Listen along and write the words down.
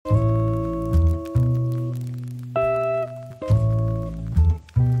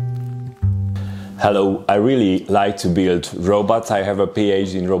Hello, I really like to build robots. I have a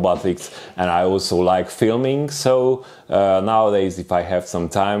PhD in robotics and I also like filming. So nowadays, if I have some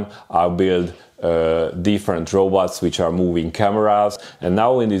time, I'll build different robots which are moving cameras. And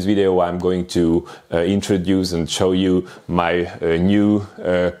now in this video, I'm going to introduce and show you my new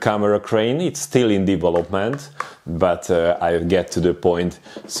camera crane. It's still in development, but I get to the point,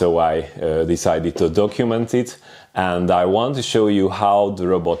 so I decided to document it. And I want to show you how the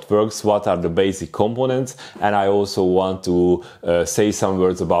robot works, what are the basic components, and I also want to say some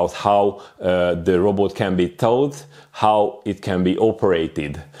words about how the robot can be towed, how it can be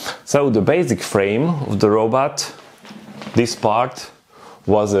operated. So the basic frame of the robot, this part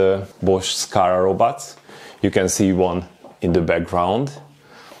was a Bosch SCARA robot. You can see one in the background.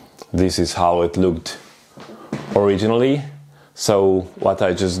 This is how it looked originally. So what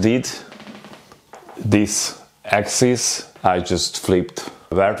I just did, this axis I just flipped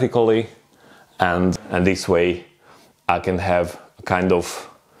vertically, and this way I can have a kind of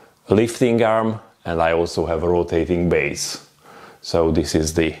lifting arm, and I also have a rotating base. So this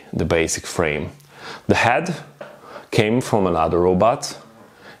is the basic frame. The head came from another robot.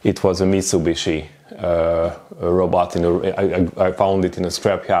 It was a Mitsubishi robot. I found it in a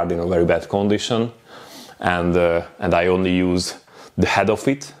scrapyard in a very bad condition, and I only use the head of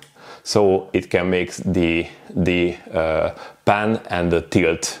it. So it can make the pan and the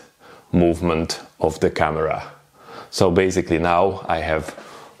tilt movement of the camera. So basically now I have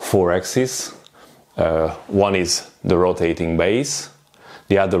 4 axes. One is the rotating base,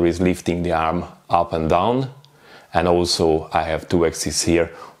 the other is lifting the arm up and down, and also I have 2 axes here.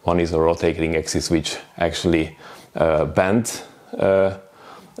 One is a rotating axis which actually bends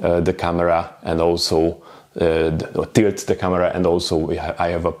the camera and also tilts the camera, and also I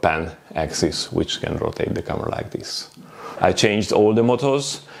have a pan axis which can rotate the camera like this. I changed all the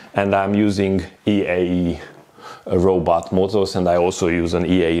motors and I'm using EAE robot motors, and I also use an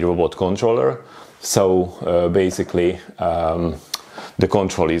EAE robot controller. So basically the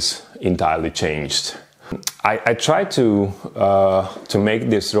control is entirely changed. I tried to make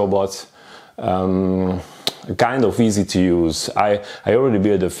this robot kind of easy to use. I already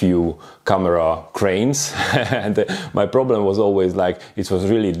built a few camera cranes and my problem was always like it was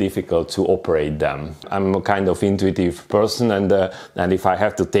really difficult to operate them. I'm a kind of intuitive person, and if I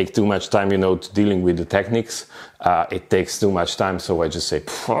have to take too much time, to dealing with the techniques, it takes too much time. So I just say,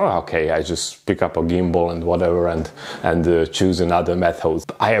 okay, I just pick up a gimbal and whatever and choose another method.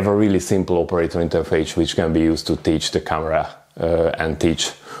 I have a really simple operator interface which can be used to teach the camera and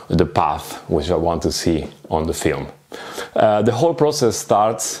teach the path which I want to see on the film. The whole process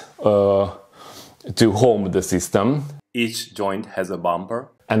starts to home the system. Each joint has a bumper.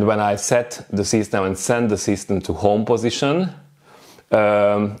 And when I set the system and send the system to home position,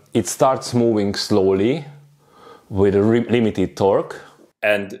 it starts moving slowly with a limited torque.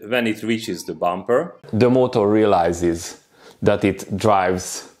 And when it reaches the bumper, the motor realizes that it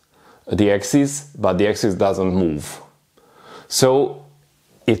drives the axis, but the axis doesn't move. So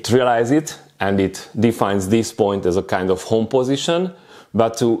it realizes it and it defines this point as a kind of home position.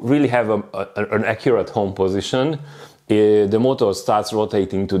 But to really have an accurate home position, the motor starts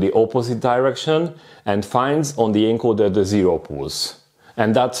rotating to the opposite direction and finds on the encoder the 0 pulse.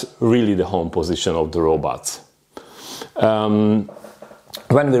 And that's really the home position of the robot.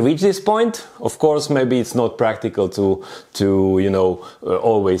 When we reach this point, of course, maybe it's not practical to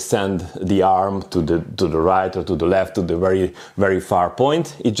always send the arm to the right or to the left, to the very, very far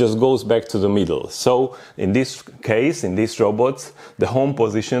point. It just goes back to the middle. So in this case, in this robot, the home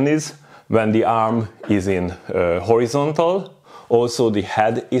position is when the arm is in horizontal, also the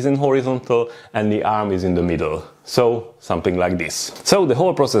head is in horizontal, and the arm is in the middle. So something like this. So the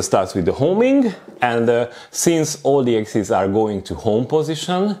whole process starts with the homing, and since all the axes are going to home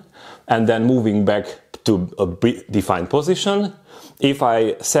position and then moving back to a defined position, if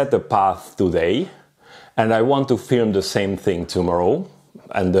I set a path today and I want to film the same thing tomorrow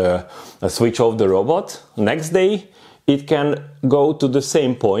and switch off the robot, next day it can go to the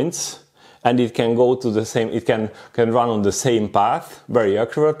same points. And it can go to the same, it can run on the same path very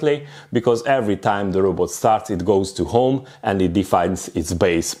accurately, because every time the robot starts, it goes to home and it defines its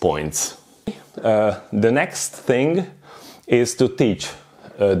base points. The next thing is to teach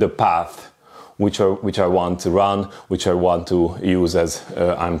the path which I want to run, which I want to use as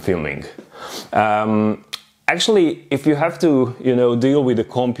I'm filming. Actually, if you have to, deal with the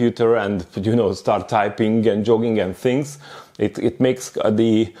computer and, start typing and jogging and things, it makes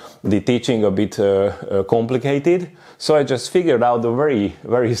the teaching a bit complicated. So I just figured out a very,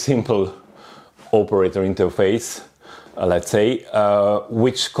 very simple operator interface, let's say,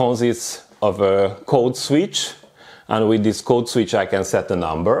 which consists of a code switch, and with this code switch I can set a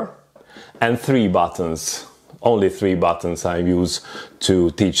number, and 3 buttons. Only 3 buttons I use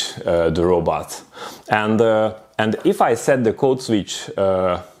to teach the robot. And if I set the code switch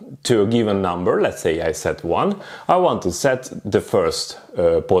to a given number, let's say I set 1, I want to set the first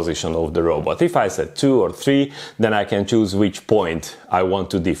position of the robot. If I set 2 or 3, then I can choose which point I want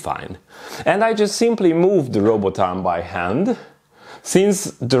to define. And I just simply move the robot arm by hand.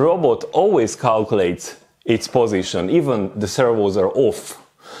 Since the robot always calculates its position, even the servos are off.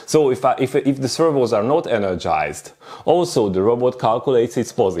 So if the servos are not energized, also the robot calculates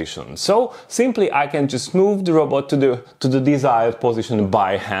its position. So simply I can just move the robot to the desired position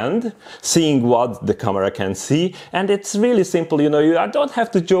by hand, seeing what the camera can see. And it's really simple, you know, I don't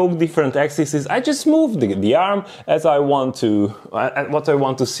have to joke different axes. I just move the arm as I want to, what I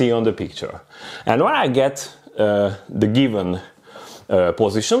want to see on the picture. And when I get the given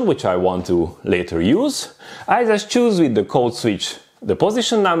position, which I want to later use, I just choose with the code switch the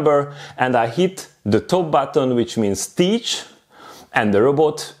position number, and I hit the top button, which means teach, and the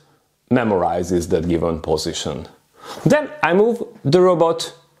robot memorizes that given position. Then I move the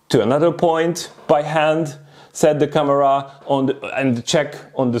robot to another point by hand, set the camera on and check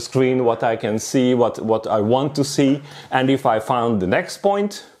on the screen what I can see, what I want to see, and if I found the next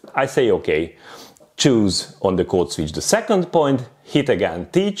point, I say okay. Choose on the code switch the second point, hit again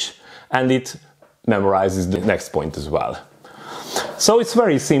teach, and it memorizes the next point as well. So it's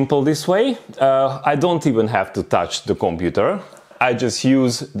very simple this way. I don't even have to touch the computer. I just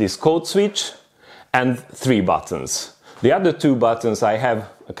use this code switch and 3 buttons. The other 2 buttons I have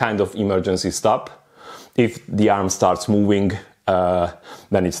a kind of emergency stop. If the arm starts moving,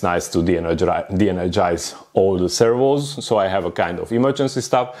 then it's nice to de-energize all the servos. So I have a kind of emergency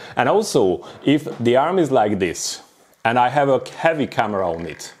stop. And also, if the arm is like this and I have a heavy camera on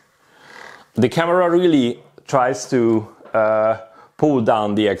it, the camera really tries to pull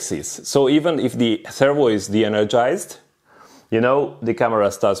down the axis. So even if the servo is de-energized, you know, the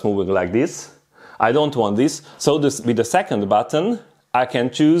camera starts moving like this. I don't want this. So with the second button, I can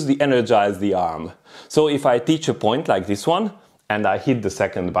choose to energize the arm. So if I teach a point like this one, and I hit the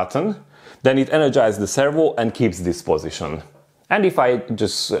second button, then it energizes the servo and keeps this position. And if I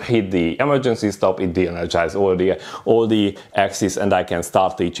just hit the emergency stop, it de-energizes all the axes, and I can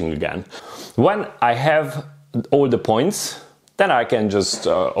start teaching again. When I have all the points, then I can just,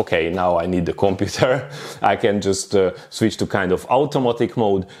 okay, now I need the computer. I can just switch to kind of automatic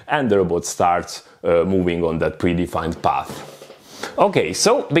mode, and the robot starts moving on that predefined path. Okay,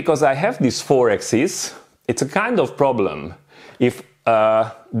 so because I have these 4 axes, it's a kind of problem if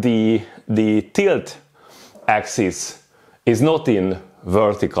the tilt axis is not in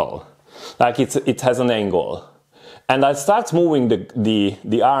vertical, like it has an angle. And I start moving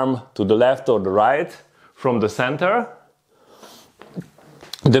the arm to the left or the right from the center.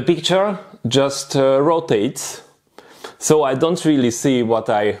 The picture just rotates, so I don't really see what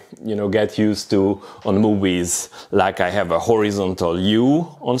I get used to on movies, like I have a horizontal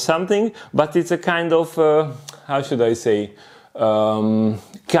U on something, but it's a kind of, how should I say,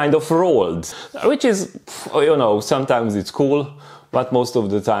 kind of rolled, which is, sometimes it's cool, but most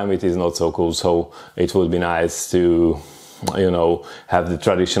of the time it is not so cool, so it would be nice to, have the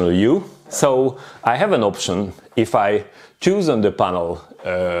traditional U. So I have an option. If I choose on the panel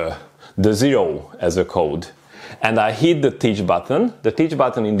the 0 as a code, and I hit the teach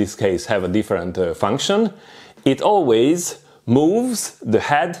button in this case have a different function, it always moves the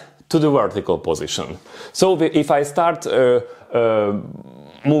head to the vertical position. So if I start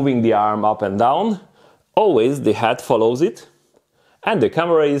moving the arm up and down, always the head follows it, and the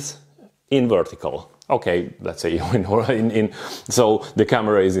camera is in vertical. Okay, let's say so the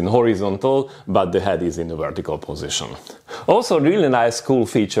camera is in horizontal, but the head is in a vertical position. Also, really nice, cool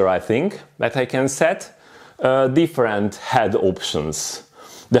feature, I think, that I can set different head options.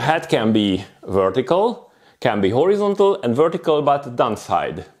 The head can be vertical, can be horizontal and vertical, but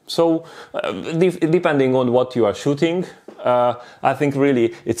downside. So depending on what you are shooting, I think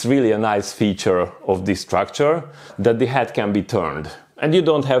it's really a nice feature of this structure that the head can be turned. And you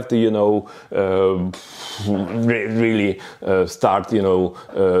don't have to, really start,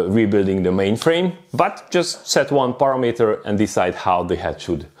 rebuilding the mainframe, but just set one parameter and decide how the head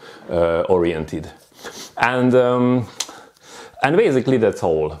should oriented. And basically that's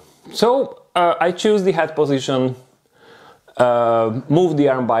all. So I choose the head position, move the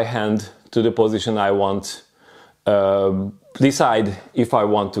arm by hand to the position I want, decide if I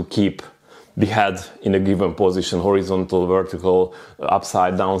want to keep the head in a given position, horizontal, vertical,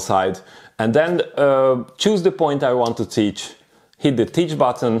 upside, downside, and then choose the point I want to teach, hit the teach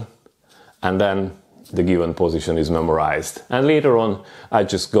button, and then the given position is memorized. And later on, I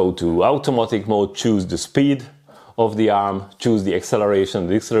just go to automatic mode, choose the speed of the arm, choose the acceleration,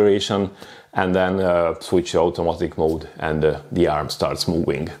 and then switch to automatic mode, and the arm starts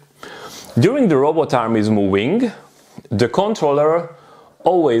moving. During the robot arm is moving, the controller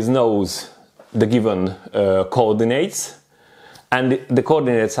always knows the given coordinates, and the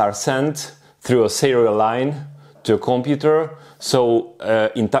coordinates are sent through a serial line to a computer. So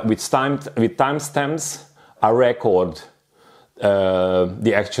with timestamps, I record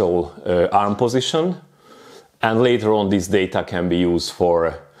the actual arm position, and later on this data can be used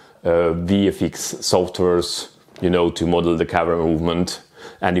for VFX softwares, to model the camera movement.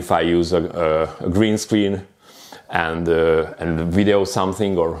 And if I use a green screen and video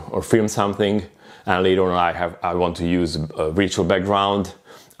something or film something, and later on I want to use a virtual background,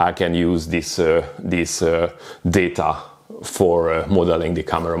 I can use this data for modeling the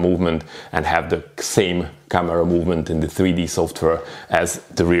camera movement and have the same camera movement in the 3D software as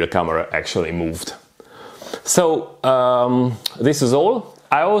the real camera actually moved. So this is all.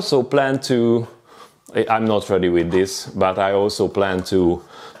 I also plan to, I'm not ready with this, but I also plan to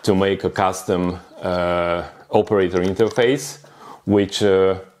make a custom operator interface, which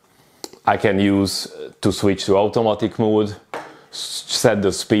I can use to switch to automatic mode, set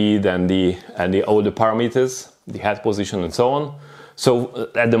the speed and all the parameters, the head position and so on. So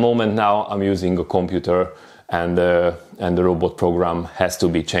at the moment now I'm using a computer, and the robot program has to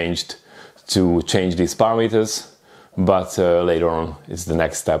be changed to change these parameters. But later on is the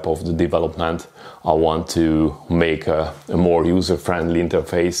next step of the development. I want to make a more user-friendly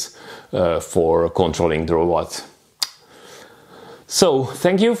interface for controlling the robot. So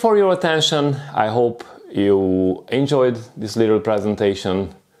thank you for your attention. I hope you enjoyed this little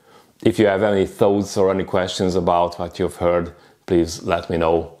presentation. If you have any thoughts or any questions about what you've heard, please let me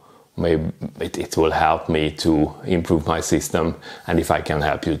know. Maybe it will help me to improve my system, and if I can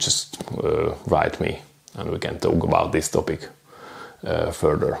help you, just write me and we can talk about this topic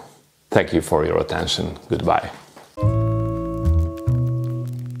further. Thank you for your attention. Goodbye.